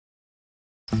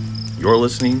You're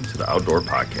listening to the Outdoor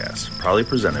Podcast, proudly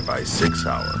presented by Sig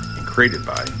Sauer and created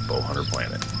by Bowhunter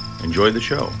Planet. Enjoy the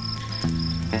show.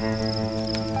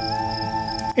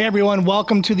 Hey everyone,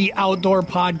 welcome to the Outdoor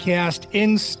Podcast.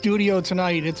 In studio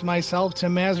tonight, it's myself,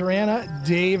 Tim Mazarana,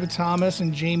 Dave Thomas,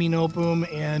 and Jamie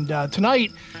Nopum. And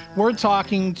tonight, we're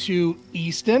talking to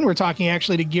EASTON. We're talking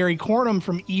actually to Gary Cornum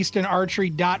from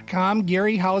EASTONarchery.com.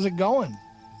 Gary, how's it going?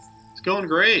 It's going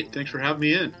great. Thanks for having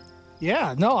me in.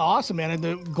 Yeah, no, awesome, man.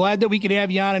 I'm glad that we could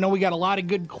have you on. I know we got a lot of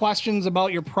good questions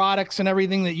about your products and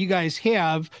everything that you guys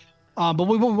have. But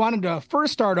what we wanted to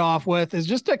first start off with is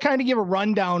just to kind of give a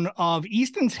rundown of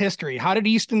EASTON's history. How did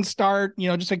EASTON start? You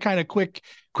know, just a kind of quick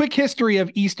history of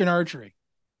EASTON Archery.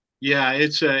 Yeah,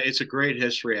 it's a great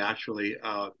history, actually.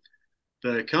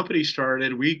 The company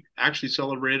started, we actually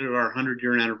celebrated our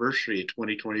 100-year anniversary in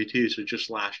 2022, so just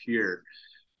last year.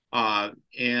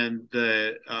 And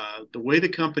the way the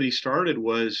company started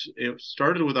was, it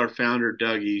started with our founder,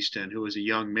 Doug Easton, who was a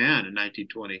young man in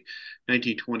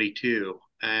 1922.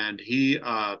 And he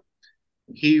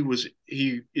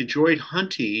enjoyed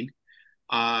hunting,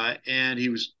 and he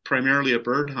was primarily a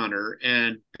bird hunter.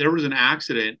 And there was an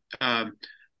accident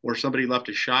where somebody left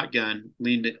a shotgun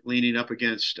leaning up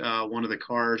against one of the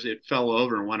cars. It fell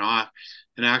over and went off,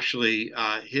 and actually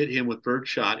hit him with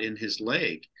birdshot in his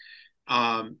leg.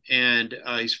 And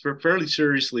he's fairly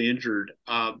seriously injured.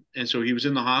 And so he was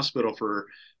in the hospital for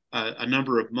a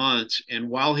number of months. And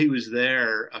while he was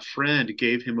there, a friend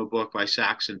gave him a book by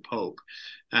Saxon Pope.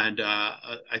 And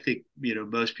I think,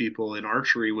 most people in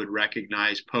archery would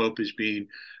recognize Pope as being,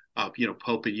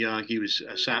 Pope and Young. He was,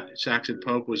 Saxon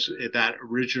Pope was that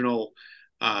original,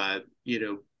 one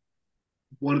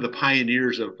of the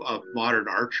pioneers of modern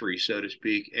archery, so to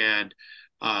speak. And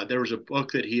there was a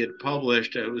book that he had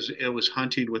published. It was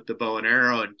hunting with the bow and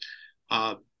arrow, and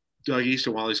Doug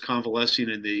Easton, while he's convalescing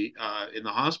in the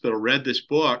hospital, read this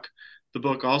book. The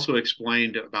book also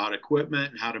explained about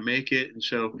equipment and how to make it. And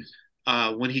so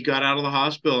when he got out of the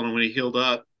hospital and when he healed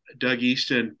up, Doug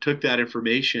Easton took that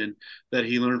information that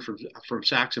he learned from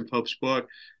Saxon Pope's book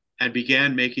and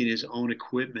began making his own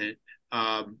equipment.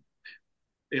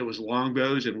 It was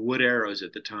longbows and wood arrows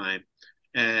at the time.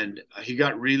 And he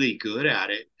got really good at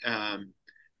it, and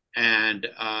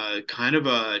kind of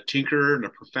a tinkerer and a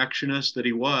perfectionist that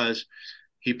he was,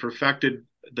 he perfected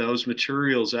those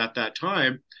materials at that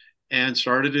time and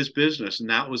started his business. And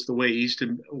that was the way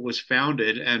Easton was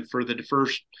founded. And for the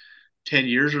first 10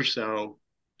 years or so,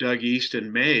 Doug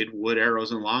Easton made wood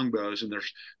arrows and longbows. And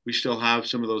we still have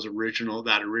some of those original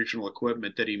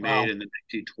equipment that he made in the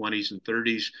 1920s and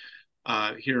 30s.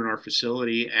 Here in our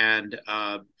facility, and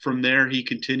from there he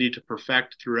continued to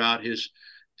perfect throughout his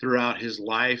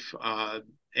life,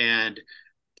 and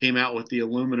came out with the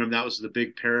aluminum. That was the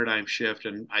big paradigm shift,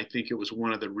 and I think it was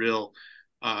one of the real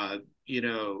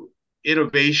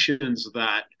innovations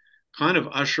that kind of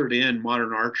ushered in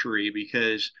modern archery,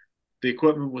 because the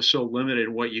equipment was so limited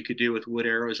what you could do with wood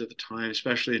arrows at the time,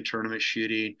 especially in tournament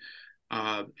shooting.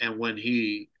 And when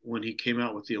he came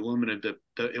out with the aluminum,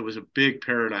 it was a big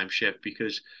paradigm shift,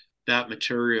 because that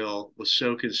material was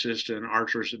so consistent.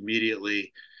 Archers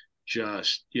immediately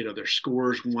just, their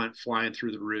scores went flying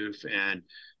through the roof. And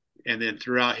then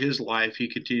throughout his life, he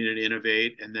continued to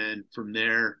innovate. And then from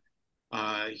there,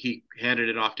 he handed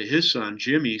it off to his son,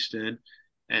 Jim Easton.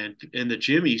 And in the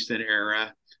Jim Easton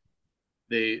era,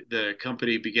 the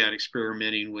company began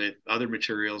experimenting with other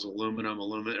materials, aluminum,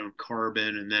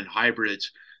 carbon, and then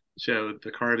hybrids. So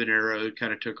the carbon arrow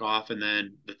kind of took off, and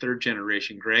then the third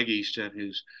generation, Greg Easton,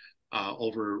 who's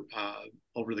over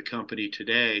the company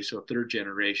today. So third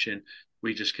generation,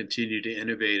 we just continue to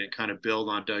innovate and kind of build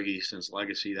on Doug Easton's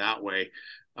legacy that way.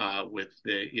 So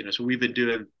we've been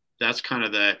doing, that's kind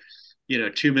of the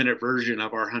 2-minute version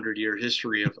of our 100-year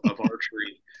history of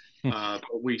archery.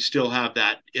 But we still have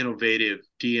that innovative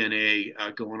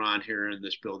DNA going on here in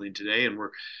this building today. And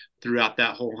we're throughout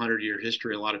that whole 100-year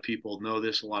history. A lot of people know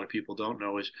this. A lot of people don't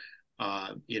know is,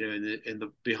 in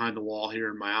the behind the wall here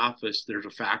in my office, there's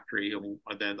a factory, and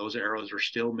then those arrows are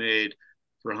still made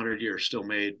for 100 years, still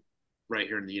made right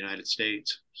here in the United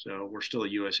States. So we're still a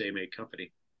USA made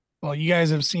company. Well, you guys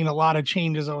have seen a lot of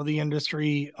changes over the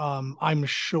industry, I'm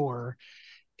sure.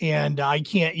 And I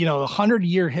can't,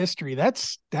 100-year history,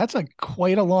 that's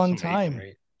quite a long time.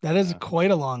 Right? That is quite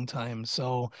a long time.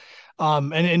 So,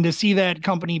 and to see that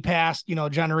company pass,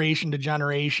 generation to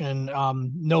generation,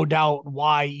 no doubt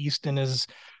why Easton is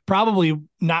probably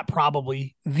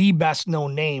the best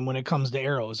known name when it comes to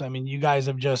arrows. I mean, you guys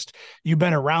you've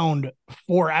been around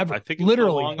forever. I think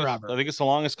literally forever. I think it's the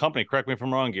longest company. Correct me if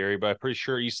I'm wrong, Gary, but I'm pretty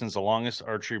sure Easton's the longest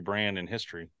archery brand in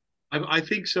history. I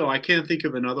think so. I can't think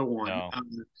of another one. No.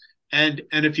 And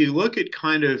if you look at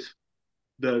kind of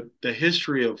the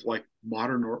history of like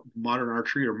modern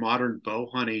archery or modern bow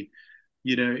hunting,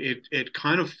 it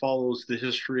kind of follows the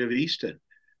history of Easton.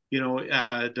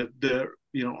 The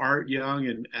Art Young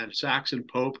and Saxon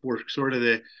Pope were sort of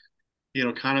the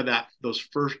kind of those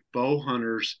first bow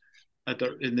hunters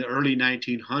in the early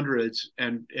 1900s,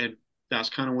 and that's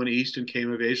kind of when Easton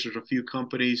came of age. There's a few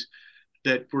companies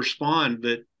that were spawned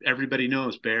that everybody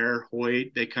knows, Bear,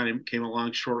 Hoyt. They kind of came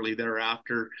along shortly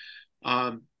thereafter.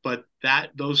 But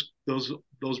those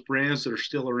brands that are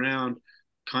still around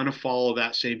kind of follow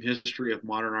that same history of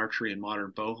modern archery and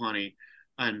modern bow hunting,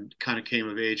 and kind of came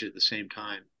of age at the same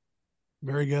time.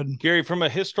 Very good, Gary. From a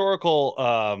historical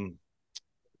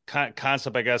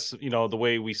concept, I guess, the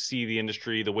way we see the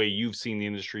industry, the way you've seen the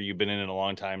industry, you've been in it a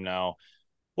long time now.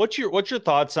 What's your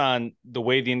thoughts on the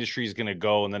way the industry is going to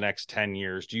go in the next 10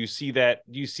 years? Do you see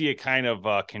it kind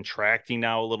of contracting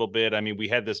now a little bit? I mean, we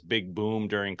had this big boom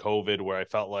during COVID where I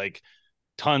felt like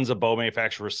tons of bow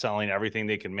manufacturers selling everything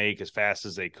they could make as fast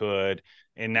as they could.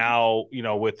 And now,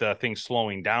 with things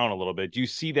slowing down a little bit, do you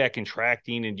see that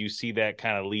contracting, and do you see that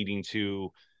kind of leading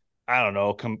to, I don't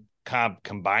know,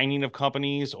 combining of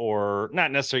companies, or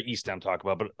not necessarily EASTON I'm talking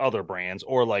about, but other brands,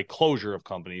 or like closure of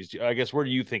companies? I guess, where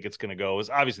do you think it's going to go? Is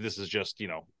obviously this is just,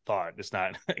 thought. It's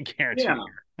not guaranteed.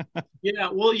 Yeah.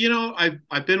 Well,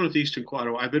 I've been with Easton quite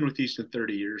a while. I've been with Easton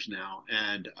 30 years now.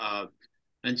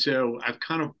 And so I've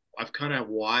kind of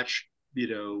watched,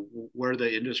 where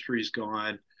the industry's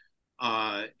gone.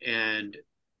 And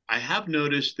I have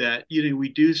noticed that, we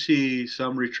do see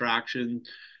some retraction,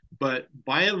 but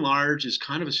by and large, it's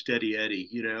kind of a steady eddy.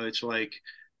 It's like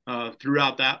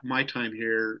throughout my time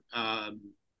here,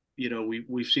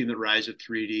 we've seen the rise of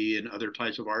 3D and other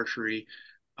types of archery.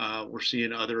 We're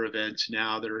seeing other events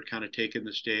now that are kind of taking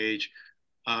the stage.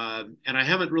 And I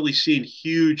haven't really seen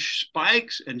huge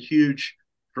spikes and huge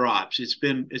drops. It's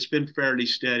been fairly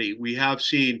steady. We have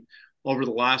seen over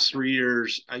the last 3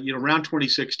 years, around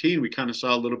 2016, we kind of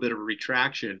saw a little bit of a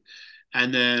retraction.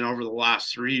 And then over the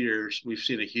last 3 years, we've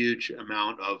seen a huge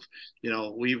amount of,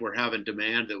 we were having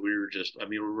demand that we're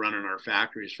running our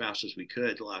factory as fast as we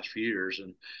could the last few years.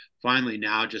 And finally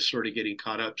now just sort of getting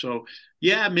caught up. So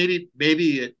yeah, maybe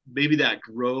that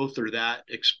growth or that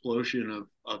explosion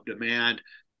of demand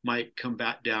might come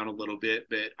back down a little bit.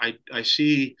 But I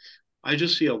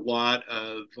just see a lot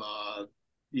of,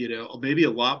 maybe a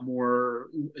lot more,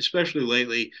 especially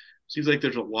lately. Seems like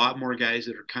there's a lot more guys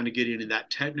that are kind of getting into that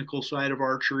technical side of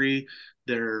archery.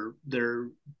 They're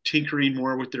tinkering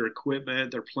more with their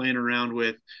equipment. They're playing around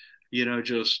with,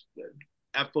 just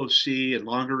FOC and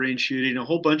longer range shooting, a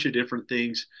whole bunch of different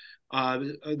things.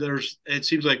 It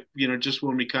seems like, just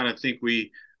when we kind of think we've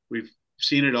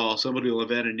seen it all, somebody will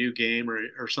invent a new game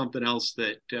or something else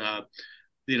that,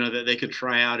 that they could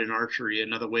try out in archery,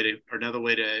 another way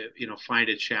to, find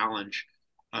a challenge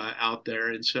out there.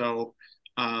 And so,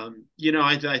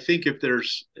 I think if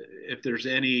there's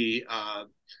any,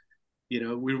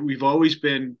 we've always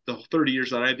been, the 30 years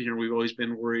that I've been here, we've always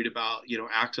been worried about,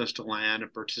 access to land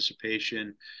and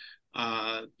participation,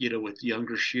 with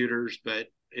younger shooters. But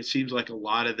it seems like a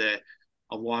lot of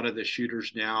the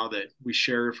shooters now that we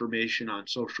share information on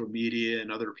social media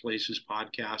and other places,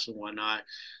 podcasts and whatnot.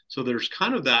 So there's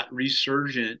kind of that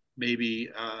resurgent, maybe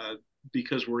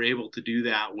because we're able to do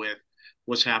that with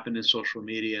what's happened in social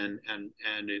media,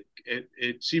 and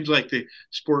it seems like the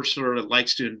sport sort of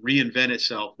likes to reinvent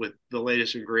itself with the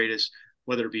latest and greatest,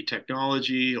 whether it be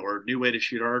technology or new way to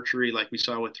shoot archery, like we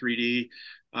saw with 3D.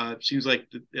 It seems like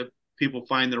people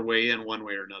find their way in one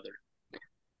way or another.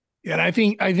 Yeah, and I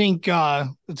think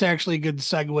it's actually a good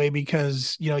segue,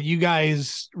 because you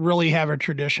guys really have a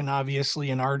tradition,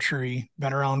 obviously, in archery,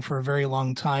 been around for a very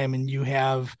long time, and you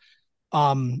have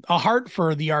a heart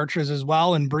for the archers as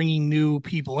well, and bringing new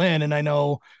people in. And I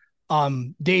know,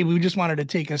 Dave, we just wanted to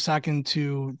take a second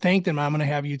to thank them. I'm going to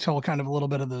have you tell kind of a little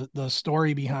bit of the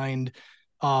story behind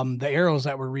the arrows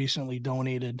that were recently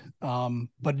donated.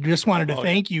 But just wanted to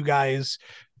thank you guys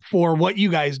for what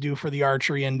you guys do for the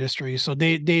archery industry. So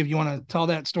Dave, you want to tell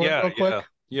that story real quick?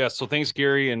 Yeah. So thanks,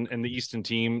 Gary, and the EASTON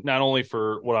team, not only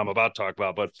for what I'm about to talk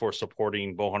about, but for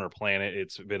supporting Bowhunter Planet.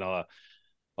 It's been a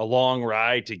long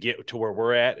ride to get to where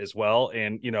we're at as well.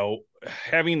 And,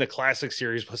 having the classic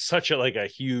series was such a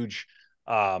huge,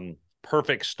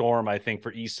 perfect storm, I think,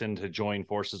 for EASTON to join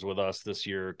forces with us this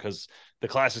year, because the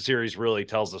classic series really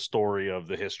tells the story of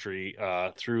the history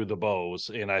through the bows.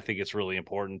 And I think it's really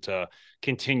important to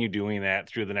continue doing that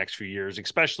through the next few years,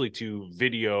 especially to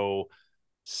video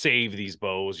save these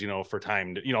bows, for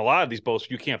time to, a lot of these bows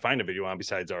you can't find a video on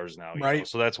besides ours now. Right.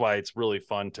 So that's why it's really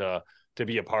fun to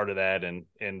be a part of that. And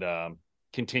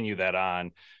continue that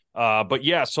on. But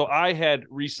yeah, so I had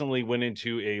recently went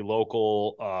into a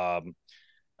local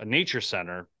a nature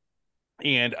center,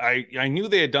 and I knew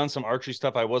they had done some archery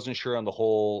stuff. I wasn't sure on the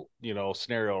whole,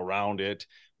 scenario around it.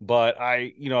 But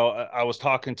I was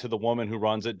talking to the woman who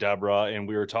runs it, Deborah, and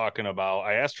we were talking about,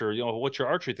 I asked her, what's your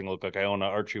archery thing look like? I own an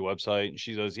archery website. And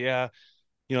she goes, yeah,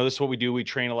 this is what we do. We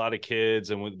train a lot of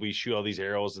kids and we shoot all these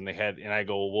arrows. And I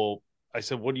go, well, I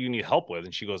said, what do you need help with?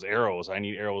 And she goes, arrows. I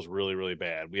need arrows really, really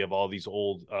bad. We have all these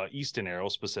old EASTON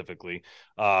arrows specifically.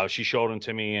 She showed them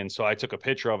to me. And so I took a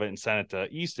picture of it and sent it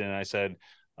to EASTON. And I said,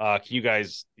 can you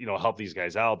guys, help these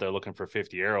guys out? They're looking for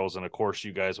 50 arrows. And of course,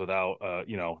 you guys without,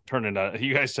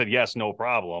 you guys said, yes, no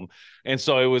problem. And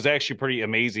so it was actually pretty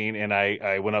amazing. And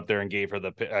I went up there and gave her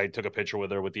I took a picture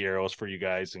with her with the arrows for you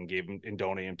guys and gave them and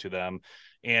donated them to them.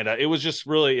 And it was just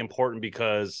really important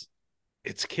because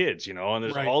it's kids, and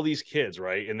there's all these kids,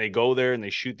 right? And they go there and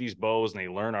they shoot these bows and they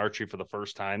learn archery for the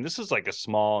first time. This is like a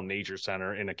small nature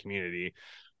center in a community,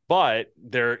 but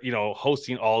they're,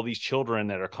 hosting all these children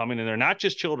that are coming, and they're not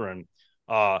just children,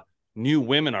 new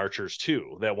women archers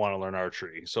too, that want to learn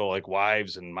archery. So like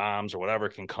wives and moms or whatever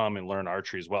can come and learn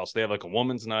archery as well. So they have like a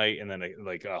woman's night and then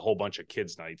a whole bunch of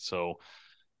kids nights. So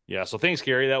yeah. So thanks,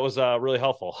 Gary. That was really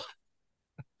helpful.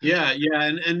 Yeah.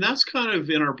 And that's kind of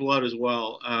in our blood as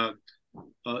well.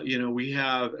 We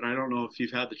have, and I don't know if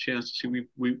you've had the chance to see,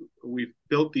 we've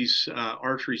built these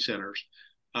archery centers.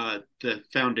 The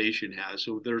foundation has.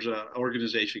 So there's an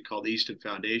organization called EASTON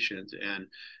Foundations and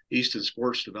EASTON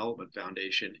Sports Development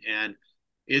Foundation, and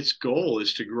its goal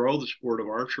is to grow the sport of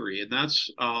archery, and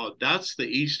that's the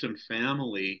EASTON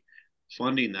family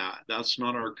funding that. That's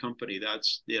not our company.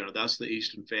 That's the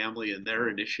EASTON family and their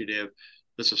initiative.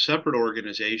 That's a separate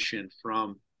organization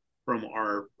from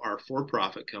our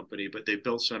for-profit company, but they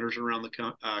built centers around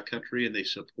the country, and they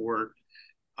support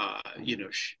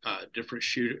different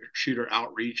shooter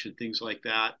outreach and things like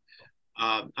that.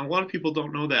 And a lot of people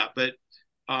don't know that, but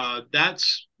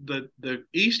that's the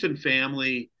EASTON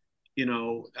family.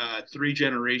 3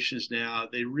 generations now.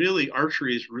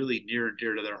 Archery is really near and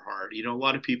dear to their heart. A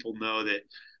lot of people know that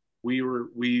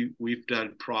we've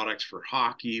done products for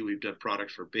hockey, we've done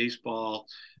products for baseball.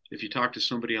 If you talk to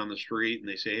somebody on the street and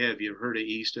they say, "Hey, have you heard of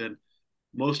EASTON?"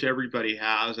 Most everybody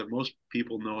has, and most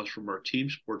people know us from our team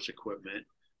sports equipment.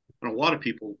 And a lot of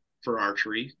people for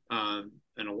archery. And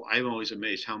I'm always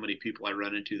amazed how many people I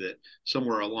run into that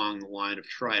somewhere along the line have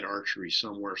tried archery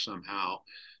somewhere, somehow.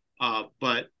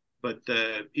 But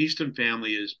the EASTON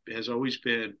family has always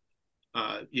been,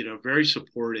 very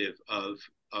supportive of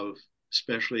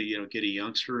especially, getting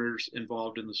youngsters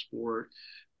involved in the sport,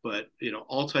 but,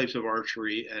 all types of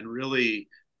archery, and really,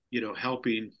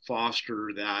 helping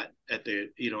foster that at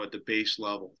the base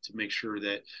level to make sure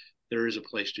that there is a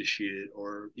place to shoot,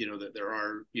 or that there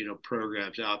are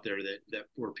programs out there that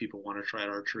where people want to try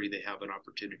archery, they have an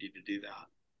opportunity to do that.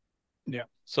 Yeah.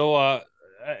 So I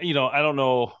don't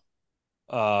know,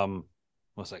 what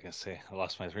was I gonna say? I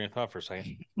lost my train of thought for a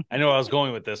second. I know I was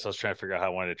going with this. I was trying to figure out how I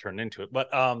wanted to turn into it, but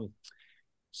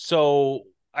so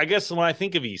I guess when I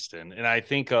think of EASTON and I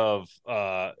think of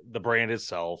the brand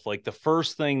itself, like the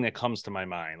first thing that comes to my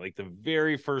mind, like the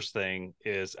very first thing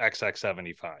is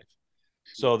XX75.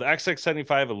 So the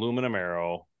XX75 aluminum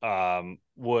arrow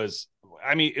would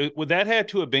that have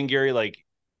to have been, Gary, like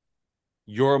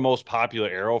your most popular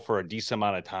arrow for a decent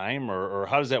amount of time, or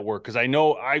how does that work? Because I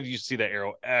know I used to see that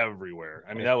arrow everywhere.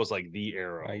 I mean, that was like the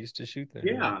arrow. I used to shoot that.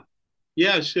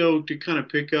 Yeah. So to kind of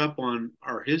pick up on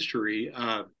our history,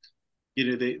 that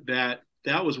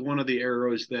was one of the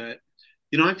arrows that,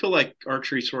 I feel like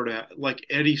archery sort of, like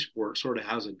any sport, sort of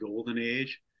has a golden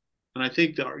age. And I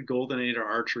think the golden age of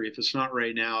archery, if it's not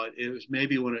right now, it was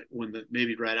maybe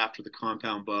maybe right after the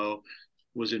compound bow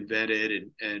was invented,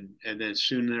 and then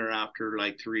soon thereafter,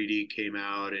 like 3D came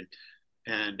out,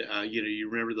 and you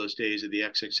remember those days of the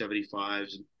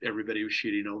XX75s, and everybody was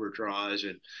shooting overdraws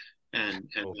and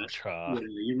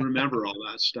you remember all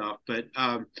that stuff. But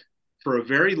for a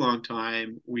very long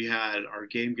time, we had our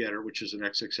Game Getter, which is an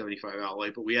XX75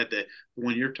 outlay, but we had the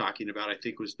one you're talking about, I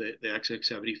think, was the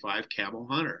XX75 Camel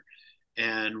Hunter.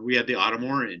 And we had the Autumn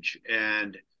Orange,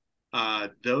 and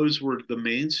those were the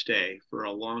mainstay for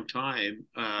a long time.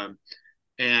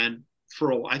 And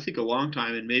for, I think, a long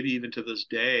time, and maybe even to this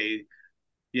day,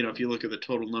 if you look at the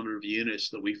total number of units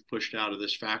that we've pushed out of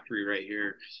this factory right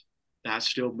here, that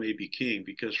still may be king,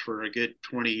 because for a good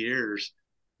 20 years,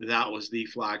 that was the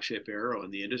flagship arrow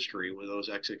in the industry with those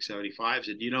XX75s.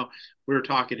 And, we were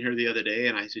talking here the other day,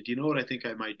 and I said, what I think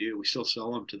I might do? We still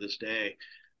sell them to this day.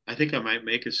 I think I might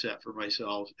make a set for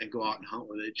myself and go out and hunt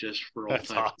with it just for old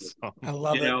times. Awesome. I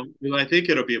love it. I think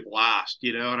it'll be a blast,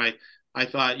 and I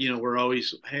thought, we're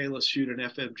always, hey, let's shoot an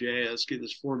FMJ. Let's get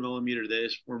this 4mm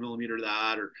this, 4mm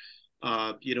that, or,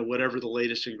 whatever the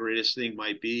latest and greatest thing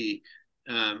might be.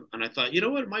 And I thought,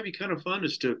 what, it might be kind of fun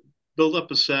is to build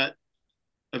up a set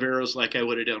of arrows like I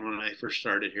would have done when I first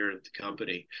started here at the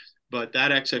company. But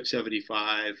that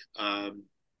XX75,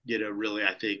 really,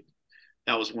 I think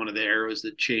that was one of the arrows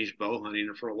that changed bow hunting.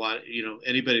 And for a lot,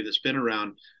 anybody that's been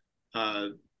around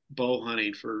bow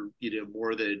hunting for,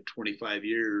 more than 25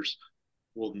 years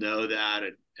will know that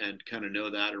and kind of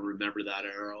know that or remember that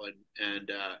arrow.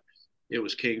 And it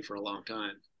was king for a long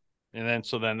time. And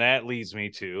then that leads me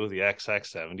to the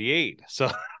XX78.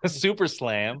 So Super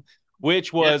Slam,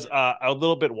 which was a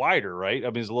little bit wider, right? I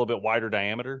mean, it's a little bit wider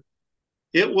diameter.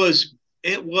 It was,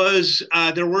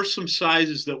 there were some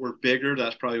sizes that were bigger.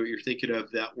 That's probably what you're thinking of,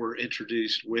 that were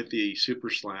introduced with the Super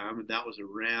Slam. And that was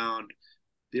around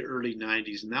the early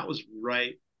 90s. And that was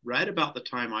right about the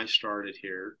time I started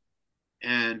here.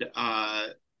 And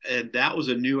that was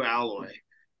a new alloy.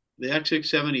 The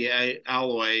XX70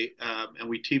 alloy, and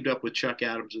we teamed up with Chuck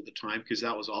Adams at the time, because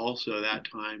that was also that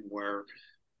time where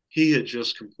he had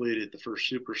just completed the first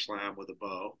Super Slam with a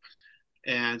bow.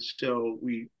 And so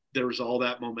there was all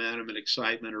that momentum and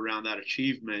excitement around that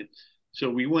achievement.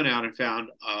 So we went out and found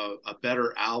a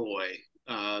better alloy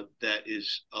that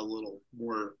is a little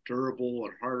more durable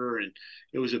and harder. And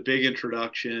it was a big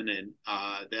introduction. And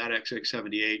that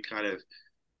XX78 kind of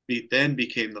then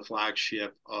became the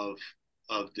flagship of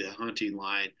the hunting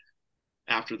line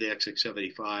after the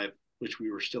XX75, which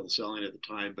we were still selling at the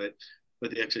time. But the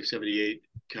XX78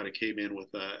 kind of came in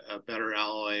with a better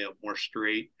alloy, a more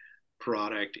straight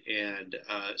product, and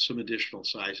some additional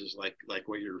sizes like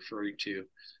what you're referring to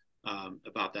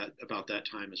about that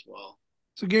time as well.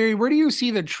 So Gary, where do you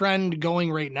see the trend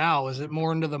going right now? Is it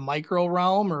more into the micro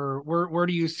realm, or where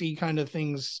do you see kind of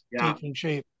things taking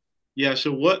shape? Yeah,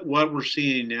 so what we're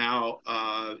seeing now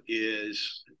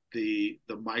is the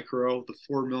micro, the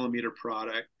 4mm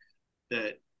product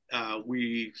that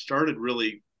we started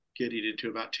really getting into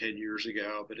about 10 years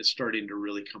ago, but it's starting to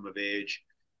really come of age.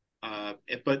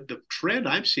 But the trend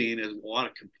I'm seeing is a lot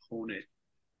of component,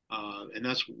 and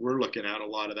that's what we're looking at. A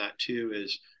lot of that too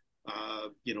is,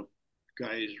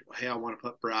 guys, hey, I want to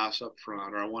put brass up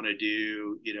front, or I want to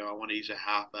do, I want to use a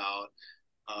half out.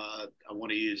 I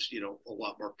want to use, a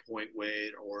lot more point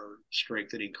weight or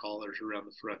strengthening collars around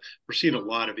the front. We're seeing a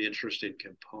lot of interest in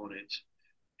components.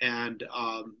 And,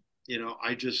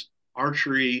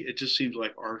 archery, it just seems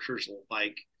like archers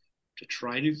like to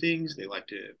try new things. They like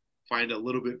to find a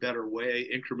little bit better way,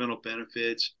 incremental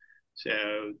benefits.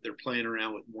 So they're playing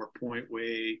around with more point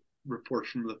weight. Reports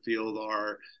from the field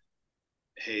are,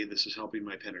 hey, this is helping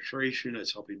my penetration.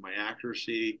 It's helping my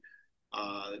accuracy.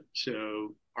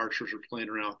 So archers are playing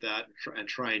around with that and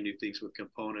trying new things with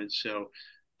components. So,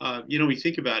 we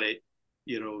think about it,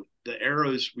 the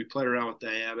arrows, we play around with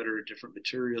diameter and different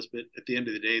materials, but at the end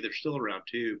of the day, they're still around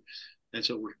too. And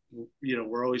so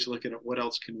we're always looking at what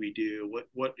else can we do?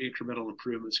 What incremental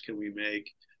improvements can we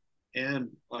make? And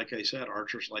like I said,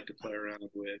 archers like to play around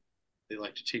they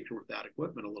like to tinker with that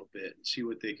equipment a little bit and see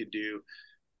what they can do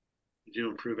to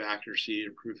improve accuracy,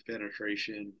 improve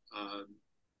penetration.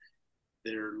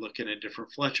 They're looking at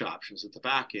different fletch options at the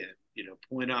back end,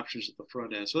 point options at the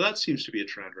front end. So that seems to be a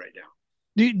trend right now.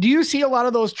 Do you see a lot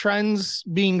of those trends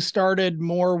being started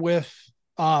more with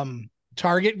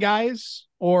target guys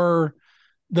or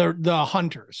the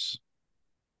hunters?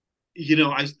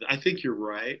 I think you're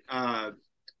right.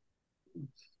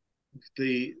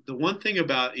 The one thing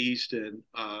about EASTON,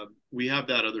 we have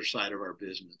that other side of our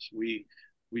business. We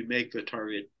make the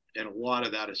target, and a lot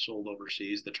of that is sold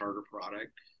overseas, the target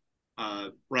product.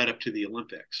 Right up to the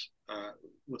Olympics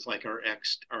with like our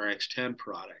X10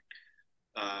 product,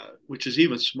 which is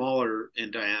even smaller in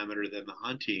diameter than the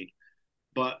hunting.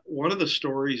 But one of the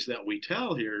stories that we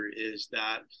tell here is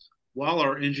that while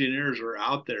our engineers are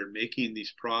out there making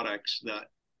these products that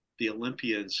the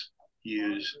Olympians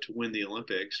use to win the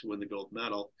Olympics, win the gold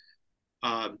medal,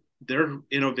 they're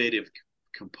innovative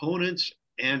components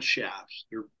and shafts.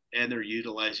 They're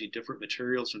utilizing different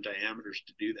materials and diameters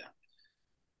to do that.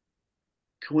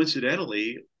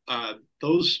 Coincidentally,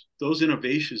 those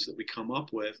innovations that we come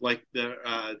up with, like the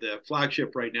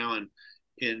flagship right now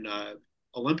in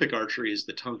Olympic archery, is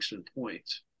the tungsten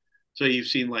points. So you've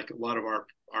seen like a lot of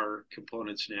our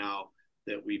components now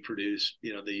that we produce,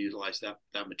 they utilize that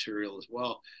material as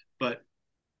well. But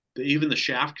even the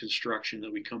shaft construction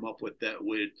that we come up with that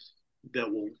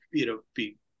will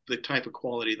be the type of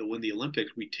quality that win the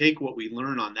Olympics, we take what we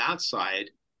learn on that side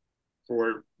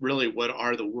for really what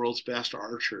are the world's best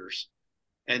archers.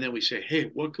 And then we say,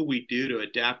 hey, what can we do to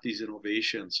adapt these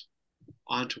innovations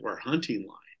onto our hunting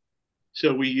line.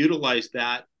 So we utilize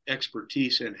that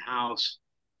expertise in-house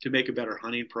to make a better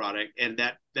hunting product, and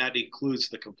that includes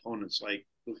the components like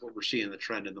what we're seeing the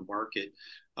trend in the market.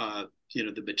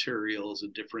 The materials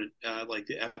and different like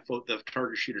the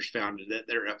target shooters found that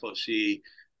their FOC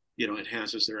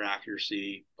enhances their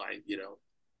accuracy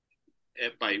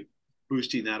by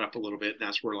boosting that up a little bit, and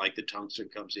that's where like the tungsten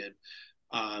comes in.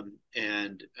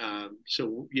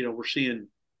 So we're seeing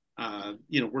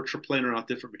we're playing around with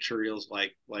different materials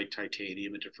like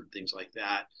titanium and different things like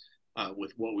that.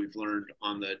 With what we've learned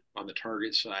on the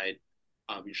target side,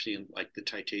 you're seeing like the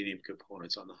titanium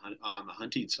components on the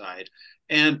hunting side,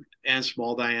 and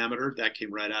small diameter that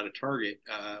came right out of Target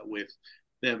with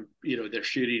them. They're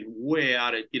shooting way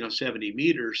out at 70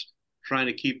 meters, trying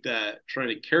to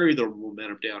carry their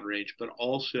momentum downrange, but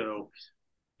also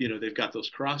they've got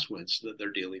those crosswinds that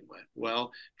they're dealing with.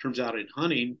 Well, turns out in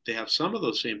hunting they have some of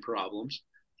those same problems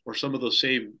or some of those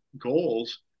same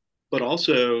goals, but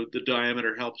also the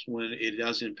diameter helps when it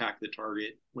does impact the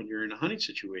target when you're in a hunting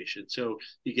situation. So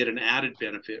you get an added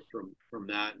benefit from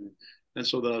that, and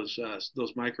so those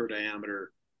micro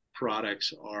diameter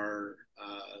products are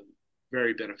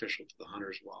very beneficial to the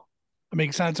hunter as well. That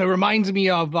makes sense. It reminds me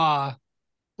of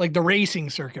like the racing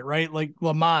circuit, right? Like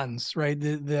Le Mans, right?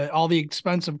 All the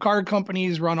expensive car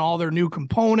companies run all their new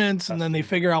components, and then they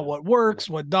figure out what works,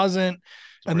 what doesn't.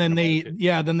 And then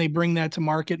they bring that to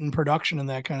market and production and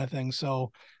that kind of thing.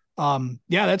 So,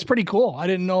 that's pretty cool. I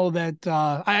didn't know that.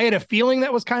 I had a feeling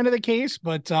that was kind of the case,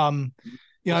 but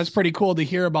it's pretty cool to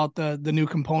hear about the new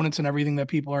components and everything that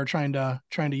people are trying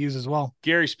to use as well.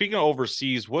 Gary, speaking of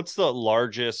overseas, what's the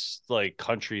largest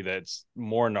country that's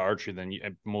more into archery than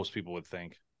most people would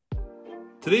think?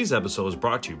 Today's episode is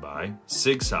brought to you by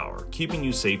Sig Sauer, keeping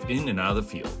you safe in and out of the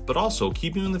field, but also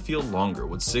keeping you in the field longer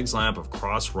with Sig's lineup of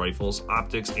cross rifles,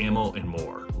 optics, ammo, and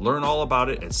more. Learn all about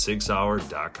it at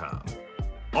sigsauer.com.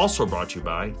 Also brought to you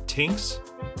by Tinks,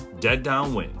 Dead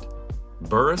Downwind,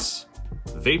 Burris,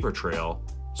 Vapor Trail,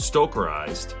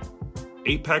 Stokerized,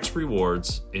 Apex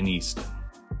Rewards, and EASTON.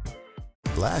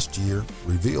 Last year,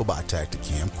 Reveal by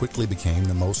Tacticam quickly became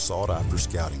the most sought-after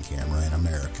scouting camera in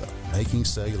America, making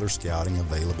cellular scouting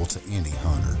available to any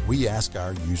hunter. We ask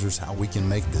our users how we can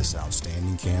make this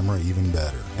outstanding camera even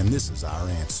better, and this is our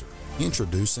answer.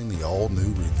 Introducing the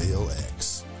all-new Reveal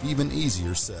X. Even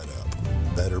easier setup,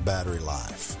 better battery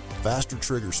life, faster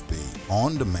trigger speed,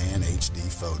 on-demand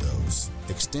HD photos,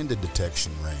 extended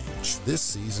detection range. This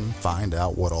season, find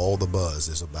out what all the buzz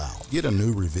is about. Get a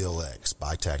new Reveal X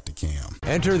by Tacticam.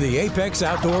 Enter the Apex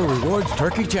Outdoor Rewards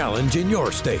Turkey Challenge in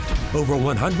your state. Over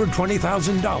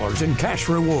 $120,000 in cash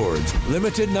rewards.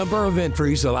 Limited number of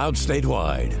entries allowed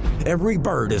statewide. Every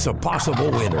bird is a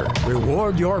possible winner.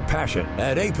 Reward your passion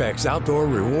at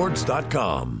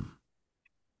apexoutdoorrewards.com.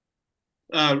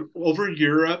 Over in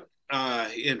Europe,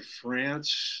 in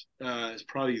France is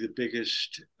probably the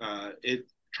biggest.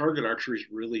 Target archery is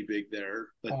really big there,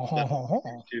 but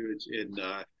it's in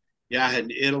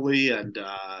in Italy and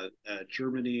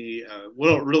Germany.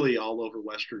 Really all over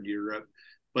Western Europe.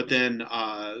 But then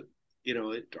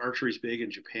archery is big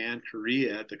in Japan,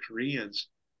 Korea. The Koreans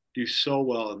do so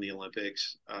well in the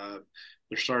Olympics.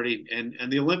 They're starting, and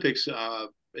the Olympics.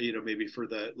 Maybe for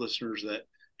the listeners that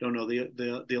don't know,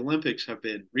 the Olympics have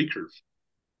been recurve.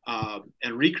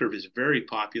 And recurve is very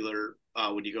popular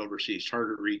when you go overseas.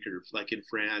 Target recurve, like in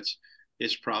France,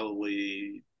 it's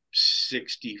probably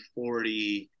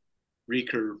 60-40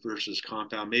 recurve versus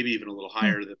compound, maybe even a little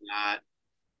higher than that.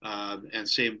 And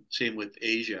same with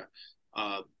Asia.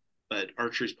 But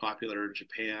archery is popular in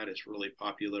Japan. It's really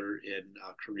popular in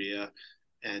Korea,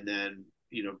 and then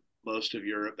most of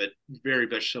Europe, but very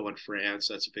much so in France.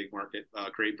 That's a big market.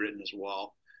 Great Britain as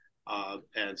well.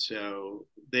 And so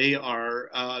they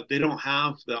don't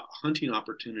have the hunting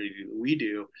opportunity that we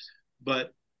do,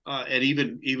 but and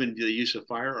even the use of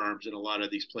firearms in a lot of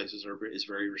these places is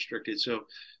very restricted. So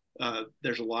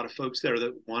there's a lot of folks there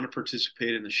that want to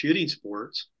participate in the shooting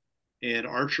sports, and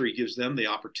archery gives them the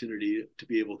opportunity to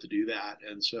be able to do that.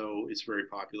 And so it's very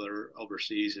popular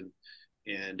overseas, and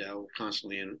we're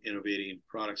constantly innovating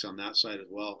products on that side as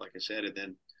well, like I said, and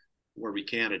then where we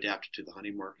can adapt it to the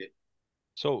hunting market.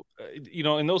 So,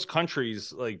 in those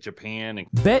countries like Japan and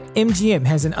BetMGM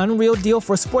has an unreal deal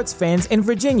for sports fans in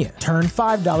Virginia. Turn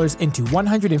 $5 into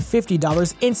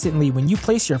 $150 instantly when you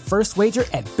place your first wager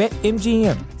at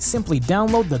BetMGM. Simply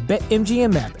download the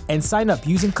BetMGM app and sign up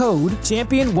using code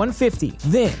Champion150.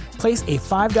 Then Place a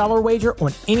 $5 wager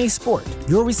on any sport.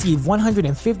 You'll receive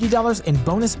 $150 in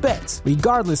bonus bets,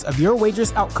 regardless of your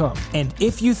wager's outcome. And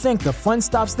if you think the fun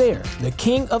stops there, the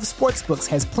King of Sportsbooks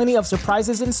has plenty of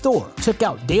surprises in store. Check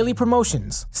out daily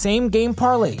promotions, same-game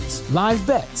parlays, live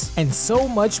bets, and so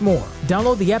much more.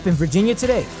 Download the app in Virginia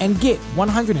today and get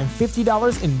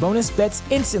 $150 in bonus bets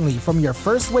instantly from your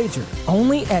first wager.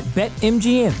 Only at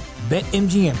BetMGM.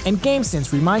 BetMGM and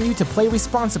GameSense remind you to play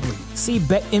responsibly. See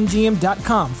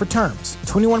BetMGM.com for terms.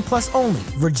 21 plus only.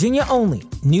 Virginia only.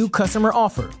 New customer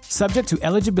offer. Subject to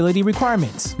eligibility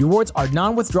requirements. Rewards are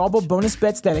non-withdrawable bonus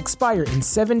bets that expire in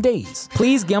 7 days.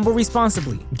 Please gamble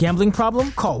responsibly. Gambling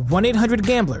problem? Call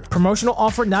 1-800-GAMBLER. Promotional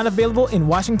offer not available in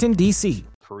Washington, D.C.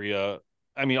 Korea.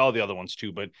 I mean, all the other ones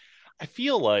too, but I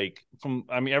feel like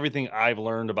everything I've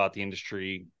learned about the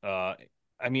industry, I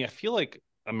feel like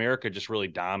America just really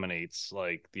dominates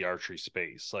like the archery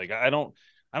space. Like I don't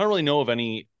really know of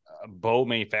any bow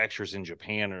manufacturers in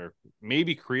Japan, or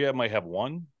maybe Korea might have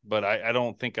one, but I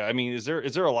don't think, is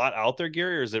there a lot out there,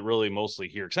 Gary, or is it really mostly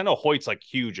here? Because I know Hoyt's like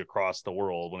huge across the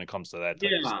world when it comes to that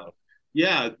type of stuff.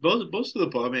 Yeah, most of the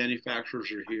bow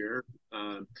manufacturers are here.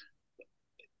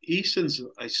 EASTON's,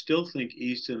 I still think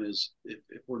EASTON is,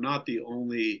 if we're not the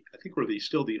only, I think we're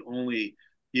still the only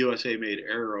USA made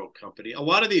arrow company. A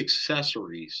lot of the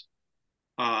accessory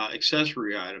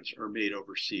items are made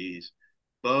overseas.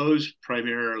 Bows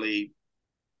primarily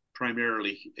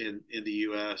in the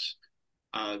US.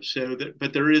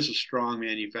 But there is a strong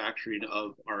manufacturing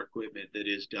of our equipment that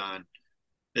is done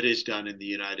in the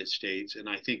United States, and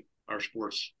I think our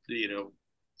sport's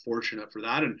fortunate for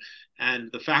that,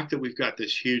 and the fact that we've got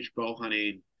this huge bow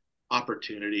hunting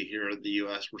opportunity here in the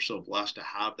US, we're so blessed to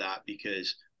have that,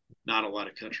 because not a lot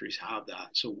of countries have that.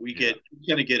 So we get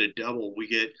a double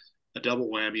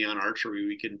whammy on archery.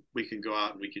 We can go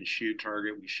out and we can shoot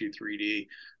target, we shoot 3D,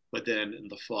 but then in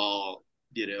the fall,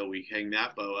 we hang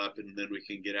that bow up, and then we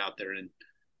can get out there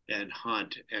and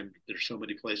hunt. And there's so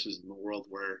many places in the world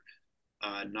where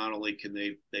not only can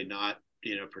they not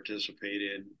participate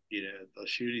in the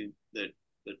shooting, the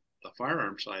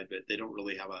firearm side, but they don't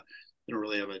really have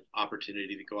an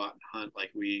opportunity to go out and hunt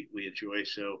like we enjoy.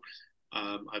 So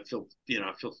I feel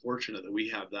fortunate that we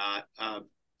have that.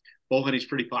 Bow hunting is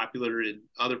pretty popular in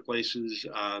other places.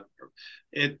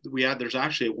 There's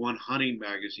actually one hunting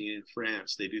magazine in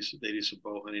France. They do some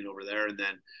bow hunting over there, and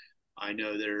then I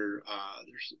know there's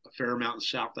a fair amount in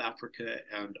South Africa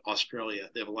and Australia.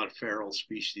 They have a lot of feral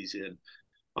species in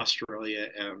Australia,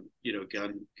 and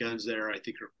guns there I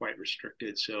think are quite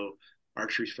restricted. So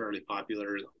archery is fairly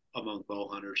popular among bow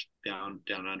hunters down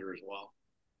under as well.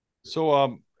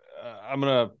 So I'm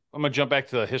gonna jump back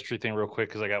to the history thing real quick,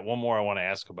 because I got one more I want to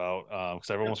ask about, because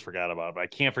I've almost forgot about it, but I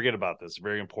can't forget about this.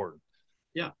 Very important.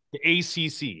 Yeah. The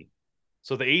ACC.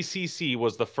 So the ACC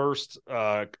was the first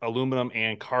aluminum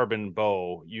and carbon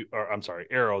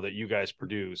arrow that you guys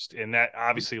produced, and that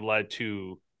obviously led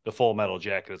to the full metal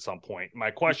jacket at some point. My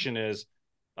question is,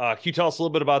 can you tell us a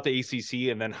little bit about the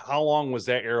ACC, and then how long was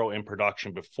that arrow in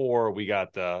production before we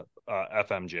got the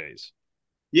FMJs?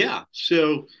 Yeah.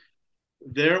 So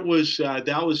that was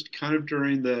kind of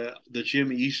during the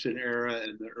Jim Easton era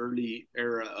and the early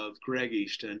era of Greg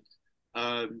Easton.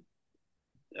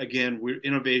 Again,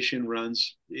 innovation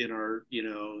runs in our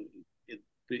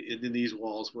in these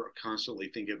walls. We're constantly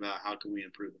thinking about how can we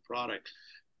improve the product.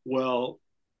 Well,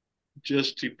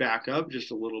 just to back up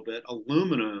just a little bit,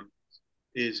 aluminum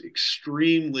is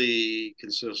extremely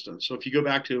consistent. So if you go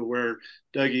back to where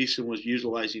Doug Easton was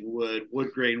utilizing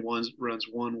wood grain runs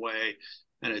one way,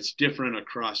 and it's different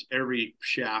across every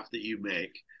shaft that you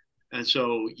make. And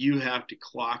so you have to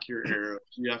clock your arrows.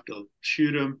 You have to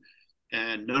shoot them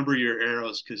and number your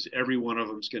arrows, because every one of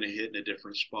them is going to hit in a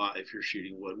different spot if you're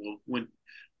shooting wood. Well,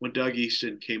 when Doug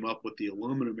Easton came up with the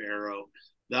aluminum arrow,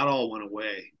 that all went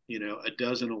away. A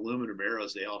dozen aluminum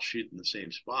arrows, they all shoot in the same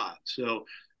spot. So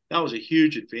that was a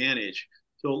huge advantage.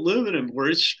 So aluminum, where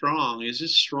it's strong, is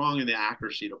it's strong in the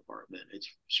accuracy department.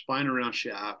 Its spine around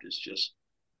shaft is just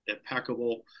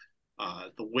impeccable.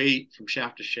 The weight from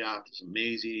shaft to shaft is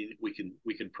amazing. We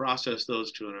can process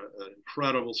those to an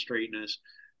incredible straightness.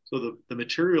 So the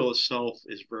material itself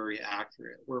is very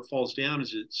accurate. Where it falls down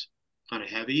is it's kind of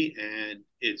heavy and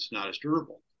it's not as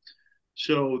durable.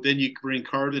 So then you bring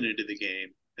carbon into the game,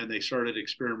 and they started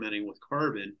experimenting with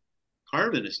carbon.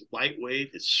 Carbon is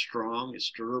lightweight, it's strong,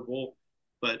 it's durable,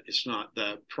 but it's not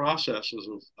the processes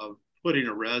of putting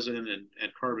a resin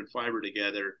and carbon fiber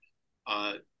together.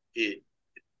 It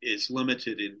is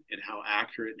limited in how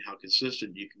accurate and how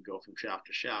consistent you can go from shaft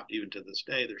to shaft. Even to this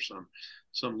day, there's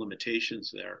some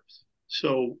limitations there.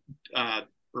 So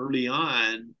early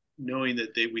on, knowing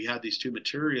that we had these two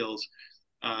materials,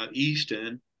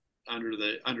 EASTON,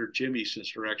 under Jim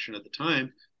Easton's direction at the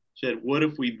time, said, what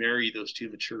if we marry those two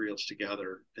materials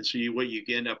together? And so what you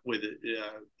end up with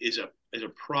is a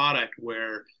product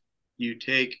where you're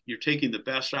taking the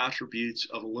best attributes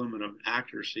of aluminum: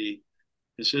 accuracy,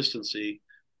 consistency,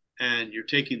 and you're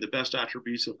taking the best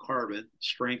attributes of carbon,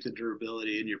 strength and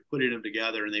durability, and you're putting them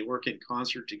together, and they work in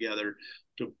concert together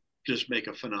to just make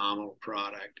a phenomenal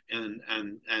product. And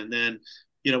then,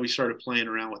 we started playing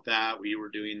around with that. We were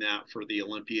doing that for the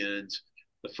Olympians.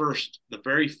 The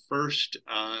very first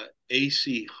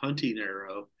AC hunting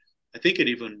arrow, I think it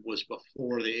even was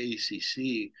before the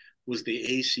ACC, was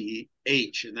the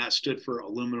ACH, and that stood for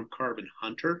aluminum carbon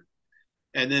hunter.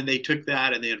 And then they took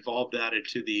that and they evolved that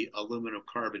into the aluminum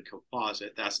carbon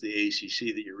composite. That's the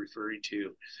ACC that you're referring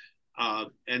to.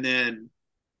 And then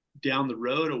down the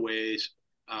road a ways,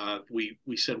 we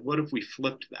said, what if we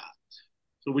flipped that?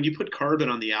 So when you put carbon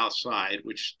on the outside,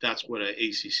 which that's what an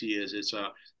ACC is, it's an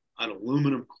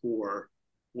aluminum core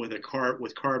with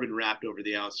carbon wrapped over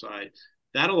the outside.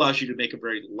 That allows you to make a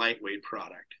very lightweight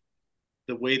product.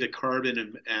 The way the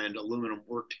carbon and aluminum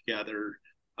work together,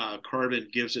 carbon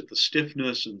gives it the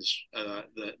stiffness and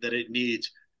that it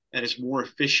needs, and it's more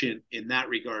efficient in that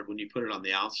regard when you put it on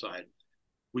the outside.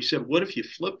 We said, what if you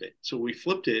flip it? So we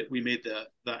flipped it. We made the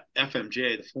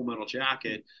FMJ, the full metal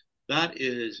jacket. That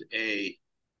is a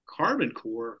carbon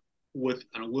core with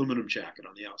an aluminum jacket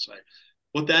on the outside.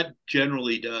 What that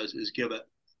generally does is give it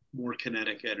more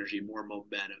kinetic energy, more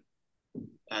momentum,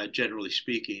 generally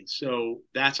speaking. So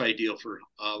that's ideal for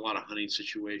a lot of hunting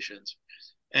situations.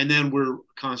 And then we're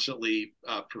constantly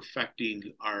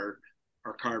perfecting our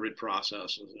carbon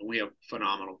processes, and we have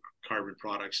phenomenal carbon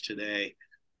products today.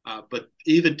 But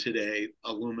even today,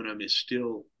 aluminum is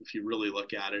still, if you really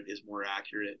look at it, is more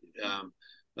accurate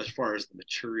as far as the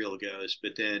material goes.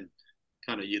 But then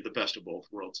kind of the best of both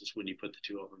worlds is when you put the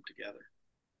two of them together.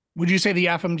 Would you say the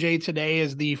FMJ today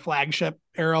is the flagship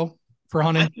arrow for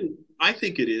hunting? I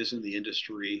think it is in the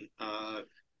industry.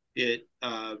 They're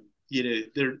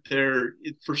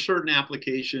for certain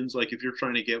applications, like if you're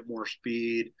trying to get more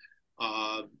speed,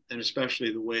 and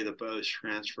especially the way the bows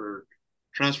transfer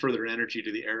their energy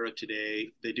to the arrow today,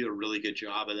 they do a really good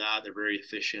job of that. They're very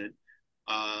efficient.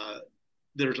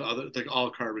 There's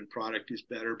all carbon product is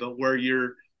better, but where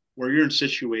you're in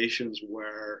situations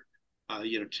where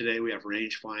today we have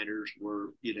range finders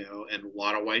and a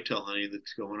lot of whitetail hunting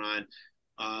that's going on.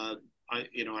 I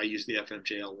use the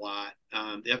FMJ a lot.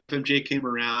 The FMJ came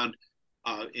around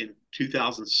in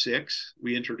 2006.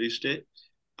 We introduced it,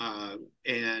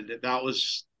 and that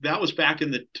was back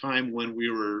in the time when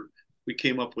we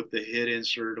came up with the hit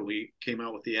insert, and we came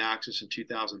out with the Axis in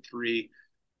 2003,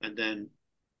 and then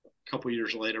a couple of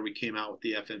years later we came out with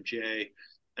the FMJ,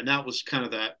 and that was kind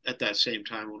of at that same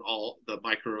time when all the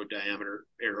micro diameter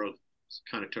arrows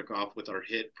kind of took off with our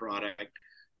hit product.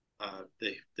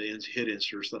 The hit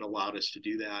inserts that allowed us to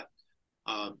do that,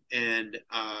 and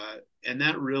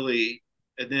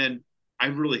then I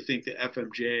really think the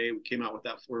FMJ, we came out with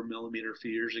that 4mm a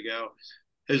few years ago,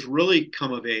 has really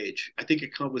come of age. I think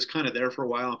it was kind of there for a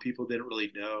while and people didn't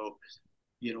really know,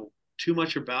 too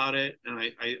much about it.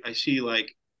 And I see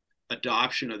like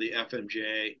adoption of the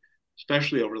FMJ,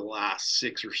 especially over the last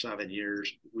 6 or 7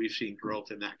 years. We've seen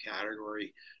growth in that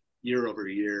category year over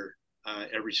year.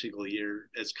 Every single year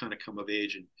it's kind of come of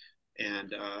age,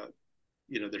 and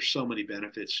there's so many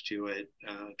benefits to it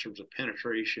in terms of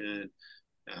penetration,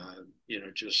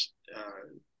 just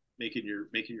making your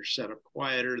setup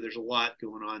quieter. There's a lot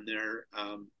going on there,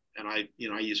 and I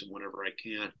use them whenever I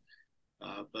can.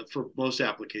 But for most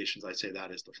applications, I'd say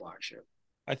that is the flagship.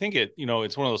 I think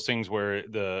it's one of those things where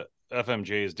the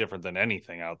FMJ is different than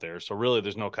anything out there. So really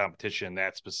there's no competition in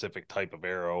that specific type of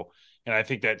arrow. And I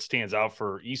think that stands out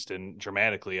for Easton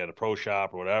dramatically at a pro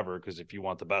shop or whatever, because if you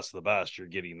want the best of the best, you're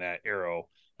getting that arrow.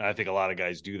 And I think a lot of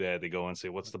guys do that. They go and say,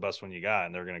 what's the best one you got?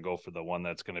 And they're going to go for the one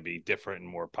that's going to be different and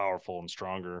more powerful and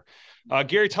stronger.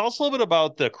 Gary, tell us a little bit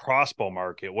about the crossbow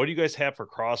market. What do you guys have for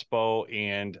crossbow,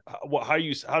 and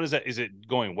is it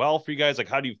going well for you guys? Like,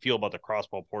 how do you feel about the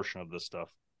crossbow portion of this stuff?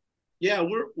 Yeah,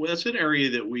 that's an area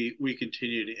that we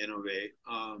continue to innovate.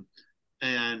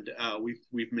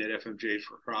 We've made FMJs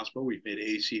for crossbow. We've made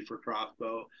AC for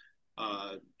crossbow.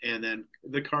 And then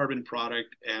the carbon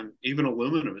product and even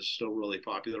aluminum is still really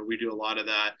popular. We do a lot of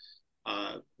that.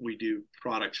 We do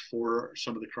products for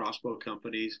some of the crossbow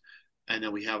companies, and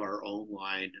then we have our own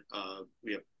line.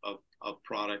 We have of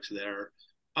products there.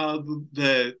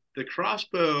 The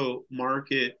crossbow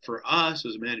market for us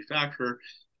as a manufacturer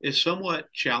is somewhat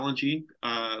challenging,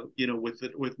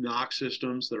 with NOx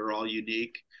systems that are all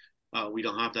unique. We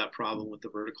don't have that problem with the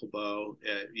vertical bow.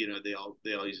 They all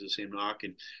use the same nock,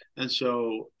 and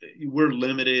so we're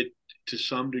limited to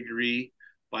some degree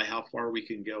by how far we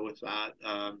can go with that.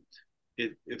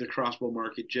 The crossbow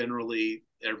market, generally,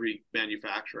 every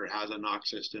manufacturer has a nock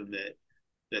system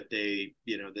that they,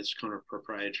 that's kind of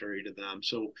proprietary to them.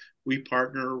 So we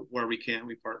partner where we can.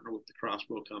 We partner with the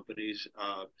crossbow companies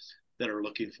that are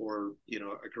looking for,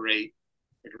 a great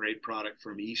product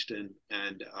from EASTON,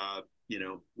 and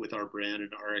with our brand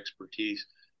and our expertise,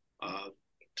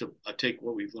 to take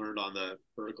what we've learned on the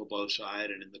vertical bow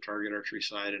side and in the target archery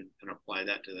side, and apply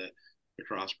that to the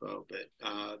crossbow. But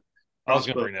I was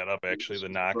going to bring that up, actually. The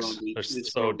nocks are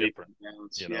so different.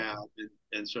 Yeah,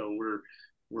 and so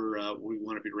we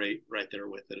want to be right there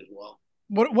with it as well.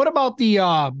 What about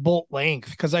the bolt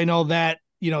length? Because I know that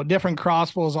different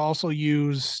crossbows also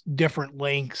use different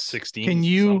lengths. 16 can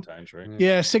you sometimes, right?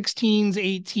 Yeah, 16s,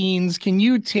 18s. Can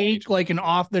you take like an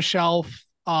off the shelf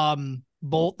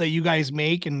bolt that you guys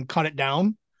make and cut it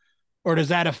down, or does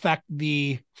that affect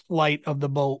the flight of the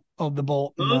bolt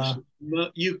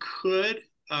You could.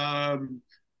 When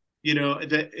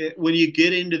you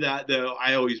get into that, though,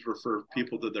 I always refer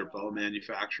people to their bow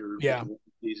manufacturer. Yeah.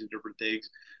 These and different things.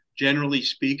 Generally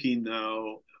speaking,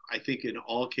 though, I think in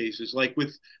all cases, like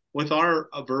with our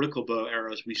vertical bow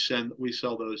arrows, we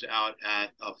sell those out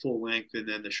at a full length, and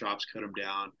then the shops cut them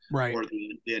down, right? Or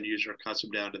the end user cuts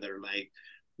them down to their length.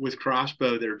 With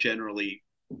crossbow, they're generally,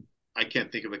 I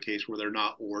can't think of a case where they're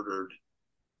not ordered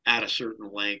at a certain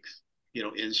length,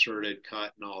 inserted,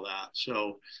 cut, and all that.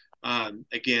 So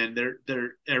again, the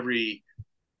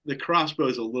crossbow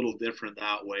is a little different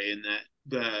that way, in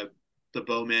that the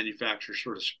bow manufacturers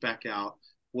sort of spec out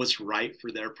what's right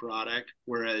for their product,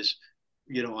 whereas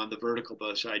on the vertical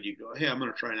bow side, you go, hey, I'm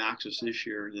going to try an Axis this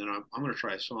year, and then I'm going to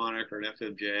try a Sonic or an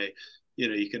FMJ.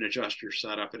 You can adjust your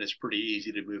setup, and it's pretty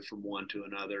easy to move from one to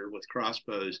another. With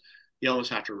crossbows, you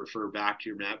almost have to refer back to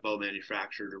your bow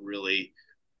manufacturer to really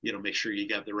make sure you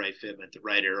got the right fitment, the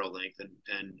right arrow length, and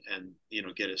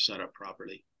get it set up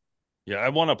properly. Yeah, I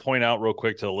want to point out real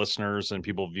quick to the listeners and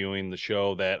people viewing the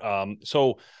show that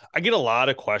so I get a lot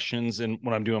of questions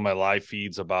when I'm doing my live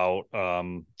feeds about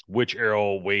which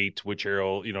arrow weight, which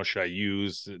arrow, should I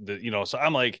use? So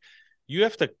I'm like, you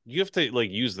have to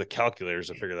like use the calculators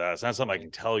to figure that out. It's not something I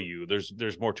can tell you.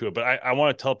 There's more to it, but I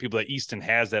want to tell people that EASTON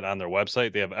has that on their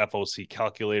website. They have FOC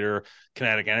calculator,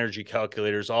 kinetic energy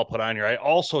calculators, all put on here. I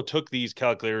also took these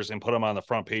calculators and put them on the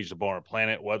front page of the Bow Hunter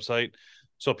Planet website,